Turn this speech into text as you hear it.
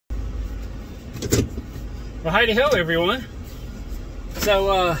Well, howdy ho, everyone.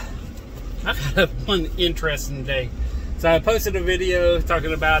 So, I've had one interesting day. So I posted a video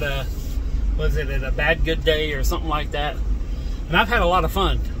talking about was it a bad good day or something like that, and I've had a lot of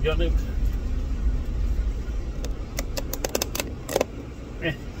fun.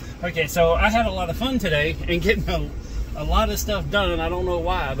 Okay, so I had a lot of fun today and getting a lot of stuff done. I don't know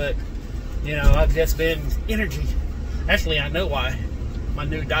why, but you know, I've just been energy. Actually, I know why. My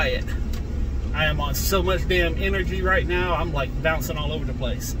new diet. I am on so much damn energy right now. I'm like bouncing all over the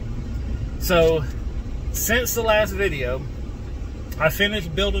place. So, since the last video, I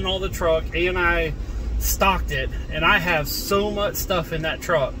finished building all the truck and I stocked it, and I have so much stuff in that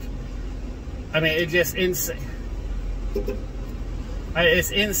truck. I mean, it's just insane.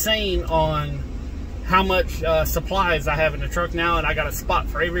 It's insane on how much supplies I have in the truck now, and I got a spot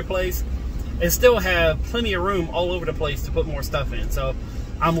for every place, and still have plenty of room all over the place to put more stuff in. So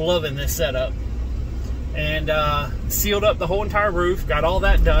I'm loving this setup. And sealed up the whole entire roof, got all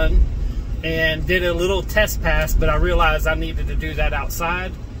that done, and did a little test pass, but I realized I needed to do that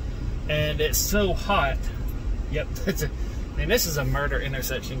outside, and it's so hot. Yep, man, this is a murder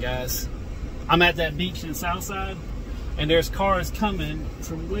intersection, guys. I'm at that beach in Southside, and there's cars coming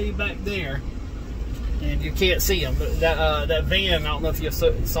from way back there, and you can't see them. But that van, I don't know if you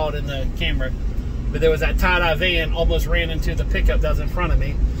saw it in the camera, but there was that tie-dye van almost ran into the pickup that was in front of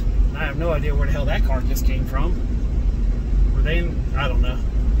me. I have no idea where the hell that car just came from. Were they in? I don't know.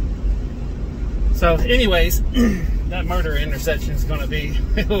 So, anyways, that murder intersection is going to be,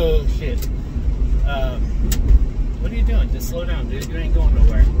 oh shit. What are you doing? Just slow down, dude. You ain't going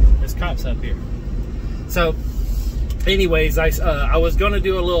nowhere. There's cops up here. So, anyways, I was going to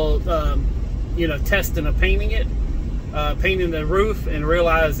do a little, you know, testing of painting it, painting the roof, and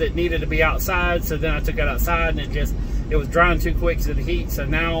realized it needed to be outside. So then I took it outside, and it was drying too quick to the heat. So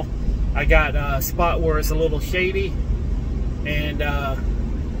now I got a spot where it's a little shady, and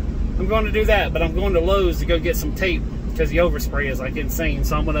I'm going to do that. But I'm going to Lowe's to go get some tape because the overspray is like insane.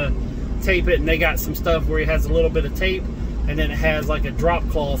 So I'm going to tape it, and they got some stuff where it has a little bit of tape, and then it has like a drop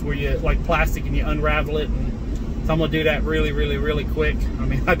cloth where you like plastic and you unravel it. And so I'm going to do that really, really, really quick. I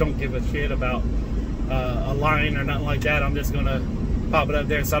mean, I don't give a shit about a line or nothing like that. I'm just going to pop it up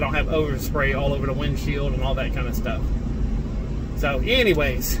there so I don't have overspray all over the windshield and all that kind of stuff. So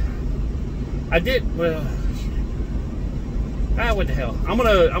anyways, I did, well, what the hell. I'm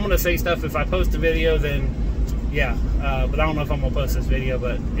gonna say stuff if I post a video, then yeah, but I don't know if I'm gonna post this video.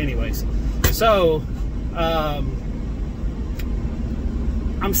 But anyways, so I'm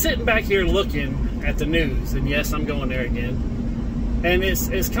sitting back here looking at the news, and yes, I'm going there again, and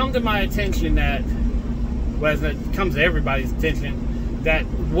it's come to my attention that, well, it comes to everybody's attention, that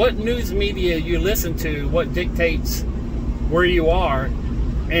what news media you listen to, what dictates where you are.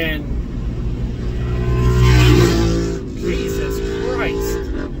 And Jesus Christ,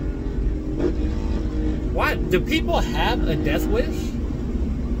 what, do people have a death wish?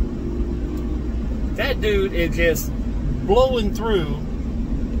 That dude is just blowing through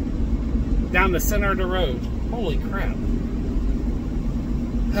down the center of the road. Holy crap.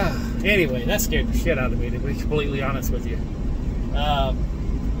 Anyway, that scared the shit out of me, to be completely honest with you.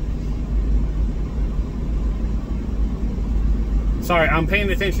 Sorry, I'm paying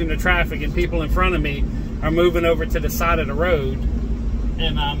attention to traffic, and people in front of me are moving over to the side of the road,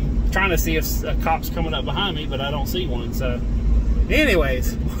 and I'm trying to see if a cop's coming up behind me, but I don't see one. So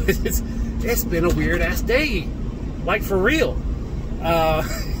anyways, it's been a weird ass day, like for real.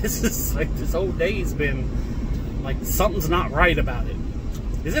 It's just like this whole day's been like something's not right about it.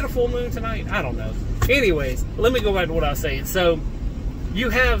 Is it a full moon tonight? I don't know. Anyways, let me go back to what I was saying. So you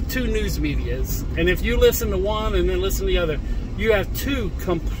have two news medias, and if you listen to one and then listen to the other, you have two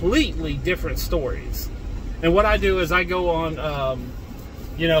completely different stories. And what I do is I go on,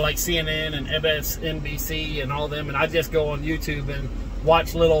 you know, like CNN and MSNBC and all them, and I just go on YouTube and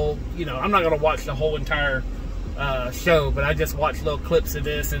watch little, you know, I'm not going to watch the whole entire show, but I just watch little clips of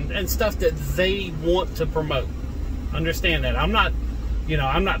this and stuff that they want to promote. Understand that. I'm not, you know,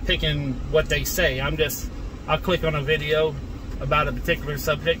 I'm not picking what they say. I'll click on a video about a particular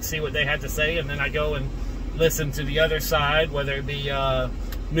subject, see what they had to say, and then I go and listen to the other side, whether it be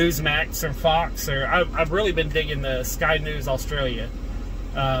Newsmax or Fox, or I've really been digging the Sky News Australia.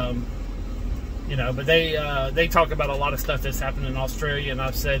 You know, but they talk about a lot of stuff that's happening in Australia, and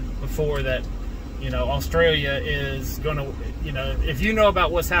I've said before that, you know, Australia is going to, you know, if you know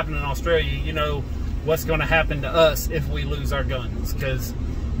about what's happening in Australia, you know what's going to happen to us if we lose our guns, because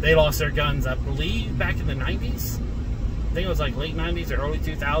they lost their guns, I believe, back in the 90s. I think it was like late 90s or early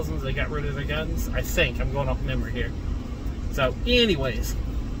 2000s they got rid of their guns. I think. I'm going off memory here. So, anyways.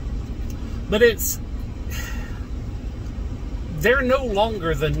 But they're no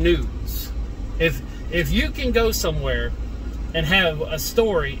longer the news. If you can go somewhere and have a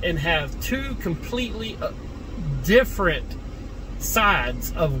story and have two completely different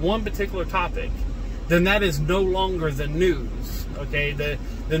sides of one particular topic, then that is no longer the news. Okay,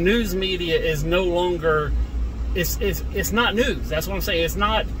 the news media is no longer, it's not news. That's what I'm saying. It's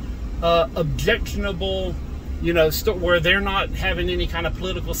not objectionable, you know, where they're not having any kind of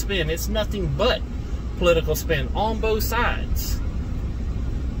political spin. It's nothing but political spin on both sides.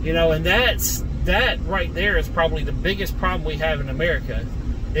 You know, and that right there is probably the biggest problem we have in America.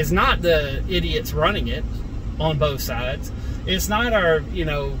 It's not the idiots running it on both sides. It's not our, you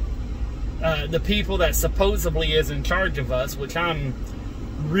know, the people that supposedly is in charge of us, which I'm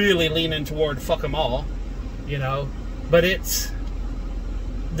really leaning toward fuck them all, you know. But it's,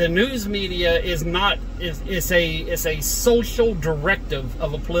 the news media is not, it's a social directive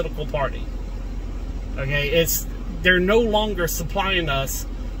of a political party. Okay, they're no longer supplying us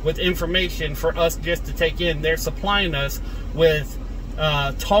with information for us just to take in. They're supplying us with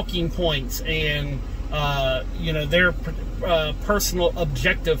talking points and you know, their personal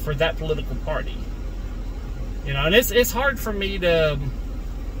objective for that political party. You know, and it's hard for me to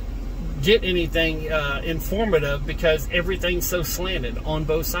get anything informative because everything's so slanted on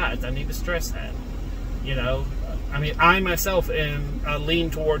both sides. I need to stress that. You know, I mean, I myself am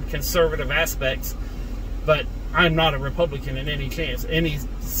lean toward conservative aspects, but I'm not a Republican in any chance, any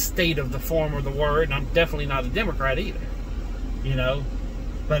state of the form or the word, and I'm definitely not a Democrat either. You know,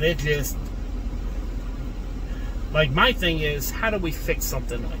 but it just, like, my thing is, how do we fix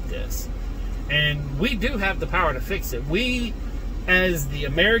something like this? And we do have the power to fix it. We, as the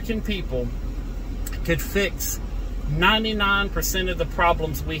American people, could fix 99% of the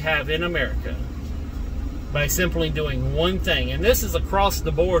problems we have in America by simply doing one thing. And this is across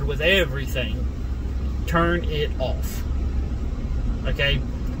the board with everything. Turn it off. Okay?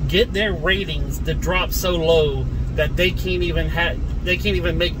 Get their ratings to drop so low that they can't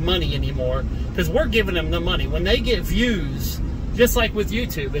even make money anymore, because we're giving them the money. When they get views, just like with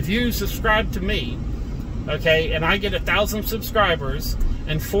YouTube, if you subscribe to me, okay, and I get 1,000 subscribers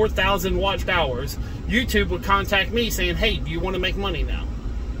and 4,000 watched hours, YouTube would contact me saying, hey, do you want to make money now?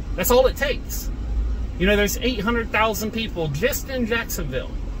 That's all it takes. You know, there's 800,000 people just in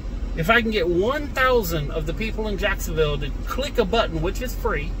Jacksonville. If I can get 1,000 of the people in Jacksonville to click a button, which is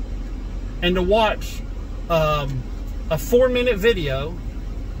free, and to watch a 4-minute video,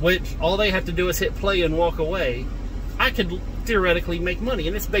 which all they have to do is hit play and walk away, I could theoretically make money,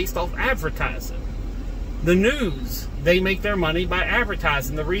 and it's based off advertising. The news, they make their money by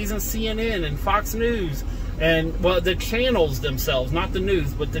advertising. The reason CNN and Fox News and, well, the channels themselves, not the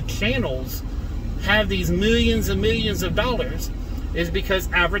news, but the channels have these millions and millions of dollars is because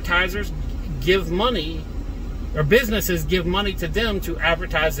advertisers give money, or businesses give money to them to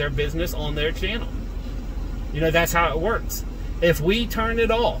advertise their business on their channel. You know, that's how it works. If we turn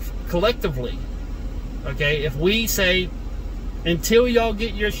it off collectively, okay, if we say, until y'all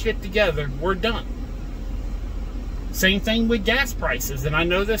get your shit together, we're done. Same thing with gas prices, and I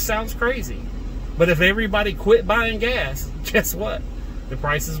know this sounds crazy, but if everybody quit buying gas, guess what? The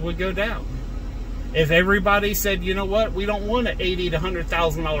prices would go down. If everybody said, you know what, we don't want an $80,000 to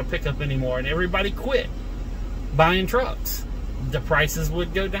 $100,000 pickup anymore, and everybody quit buying trucks, the prices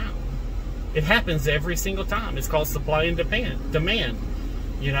would go down. It happens every single time. It's called supply and demand.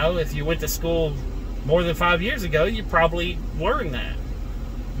 You know, if you went to school more than 5 years ago, you probably learned that.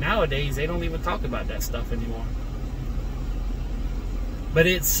 Nowadays, they don't even talk about that stuff anymore. But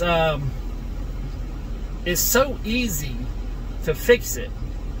it's so easy to fix it.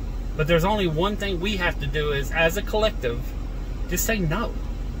 But there's only one thing we have to do is, as a collective, just say no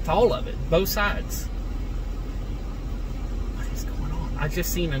to all of it, both sides. What is going on? I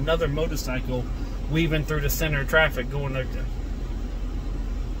just seen another motorcycle weaving through the center of traffic going there.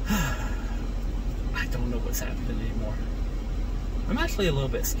 I don't know what's happening anymore. I'm actually a little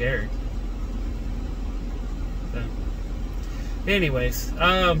bit scared. But anyways, so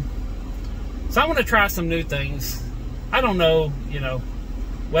I'm going to try some new things. I don't know, you know,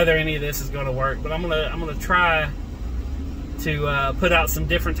 whether any of this is going to work, but I'm gonna try to put out some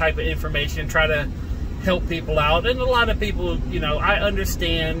different type of information, try to help people out. And a lot of people, you know, I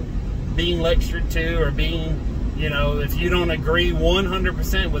understand being lectured to, or being, you know, if you don't agree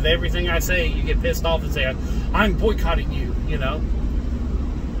 100% with everything I say, you get pissed off and say, I'm boycotting you, you know,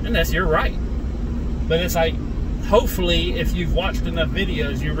 and that's your right. But it's like, hopefully, if you've watched enough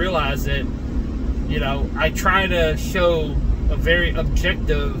videos, you realize that, you know, I try to show a very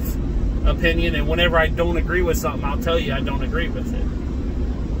objective opinion, and whenever I don't agree with something, I'll tell you I don't agree with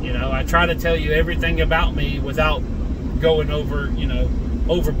it. You know, I try to tell you everything about me without going over, you know,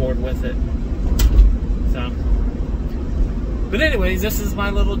 overboard with it. So, but anyways, this is my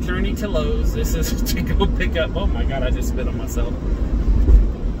little journey to Lowe's. This is to go pick up. Oh my God, I just spit on myself.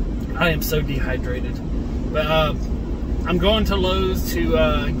 I am so dehydrated. But I'm going to Lowe's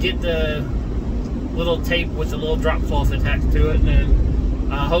to get the little tape with the little drop cloth attached to it, and then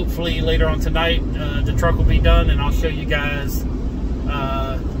hopefully later on tonight the truck will be done, and I'll show you guys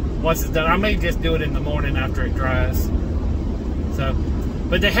once it's done. I may just do it in the morning after it dries. So,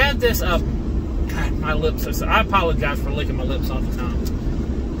 but they had this up. God, my lips are so, I apologize for licking my lips all the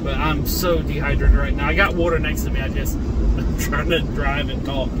time, but I'm so dehydrated right now. I got water next to me. I'm trying to drive and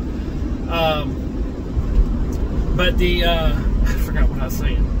talk. But the I forgot what I was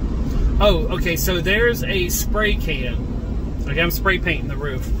saying. Oh, okay. So there's a spray can. Okay, I'm spray painting the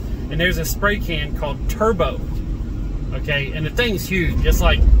roof, and there's a spray can called Turbo. Okay, and the thing's huge. Just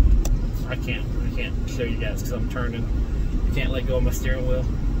like I can't show you guys because I'm turning. I can't let go of my steering wheel.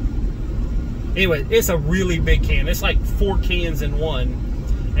 Anyway, it's a really big can. It's like 4 cans in one,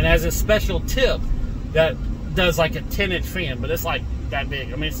 and has a special tip that does like a 10-inch fan, but it's like that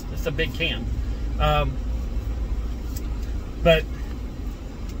big. I mean, it's a big can. But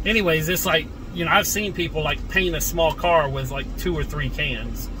anyways, it's like, you know, I've seen people like paint a small car with like 2 or 3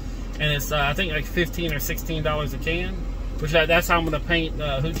 cans, and it's I think like $15 or $16 a can. Which that's how I'm gonna paint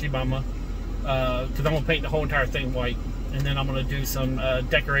Hoochie Mama, because I'm gonna paint the whole entire thing white, and then I'm gonna do some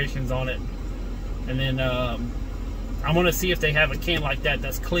decorations on it, and then I want to see if they have a can like that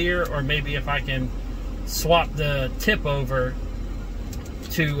that's clear, or maybe if I can swap the tip over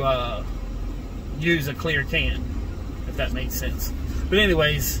to use a clear can, if that makes sense. But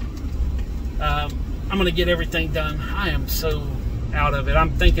anyways, I'm gonna get everything done. I am so out of it.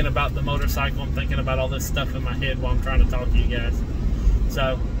 I'm thinking about the motorcycle. I'm thinking about all this stuff in my head while I'm trying to talk to you guys.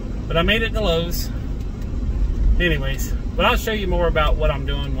 So, but I made it to Lowe's. Anyways, but I'll show you more about what I'm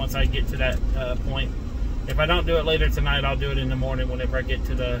doing once I get to that point. If I don't do it later tonight, I'll do it in the morning whenever I get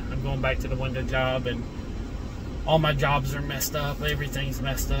to I'm going back to the window job, and all my jobs are messed up. Everything's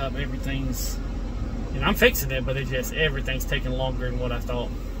messed up. Everything's, you know, I'm fixing it, but it just, everything's taking longer than what I thought.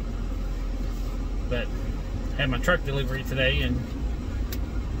 But I had my truck delivery today, and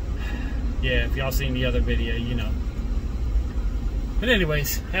yeah, if y'all seen the other video, you know. But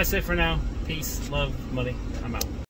anyways, that's it for now. Peace, love, money. I'm out.